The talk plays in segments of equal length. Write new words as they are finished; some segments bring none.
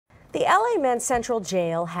The LA Men's Central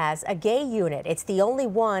Jail has a gay unit. It's the only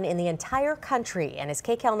one in the entire country. And as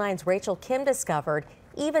KCAL 9's Rachel Kim discovered,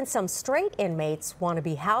 even some straight inmates want to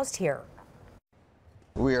be housed here.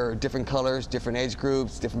 We are different colors, different age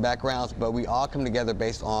groups, different backgrounds, but we all come together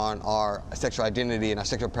based on our sexual identity and our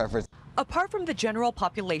sexual preference. Apart from the general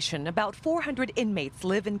population, about 400 inmates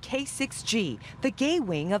live in K6G, the gay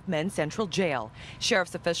wing of Men's Central Jail.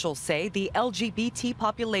 Sheriff's officials say the LGBT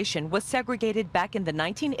population was segregated back in the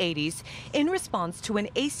 1980s in response to an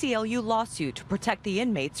ACLU lawsuit to protect the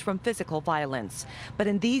inmates from physical violence. But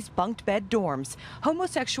in these bunked bed dorms,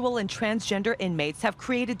 homosexual and transgender inmates have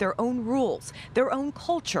created their own rules, their own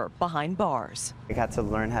culture behind bars. I got to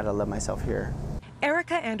learn how to love myself here.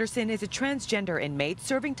 Erica Anderson is a transgender inmate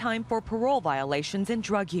serving time for parole violations and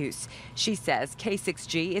drug use. She says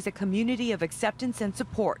K6G is a community of acceptance and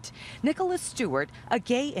support. Nicholas Stewart, a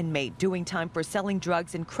gay inmate doing time for selling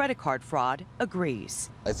drugs and credit card fraud,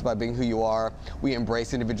 agrees. It's about being who you are. We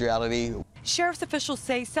embrace individuality. Sheriff's officials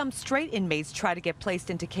say some straight inmates try to get placed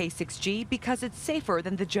into K6G because it's safer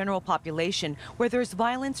than the general population where there's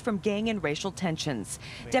violence from gang and racial tensions.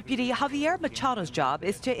 Deputy Javier Machado's job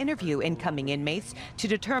is to interview incoming inmates to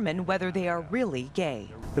determine whether they are really gay.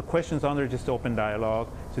 The questions on there are just open dialogue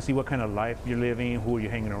to see what kind of life you're living, who you're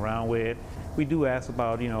hanging around with. We do ask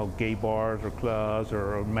about, gay bars or clubs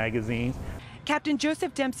or magazines. Captain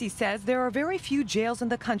Joseph Dempsey says there are very few jails in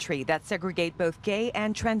the country that segregate both gay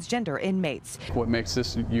and transgender inmates. What makes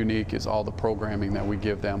this unique is all the programming that we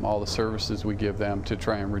give them, all the services we give them to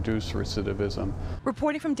try and reduce recidivism.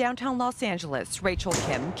 Reporting from downtown Los Angeles, Rachel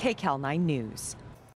Kim, KCAL 9 News.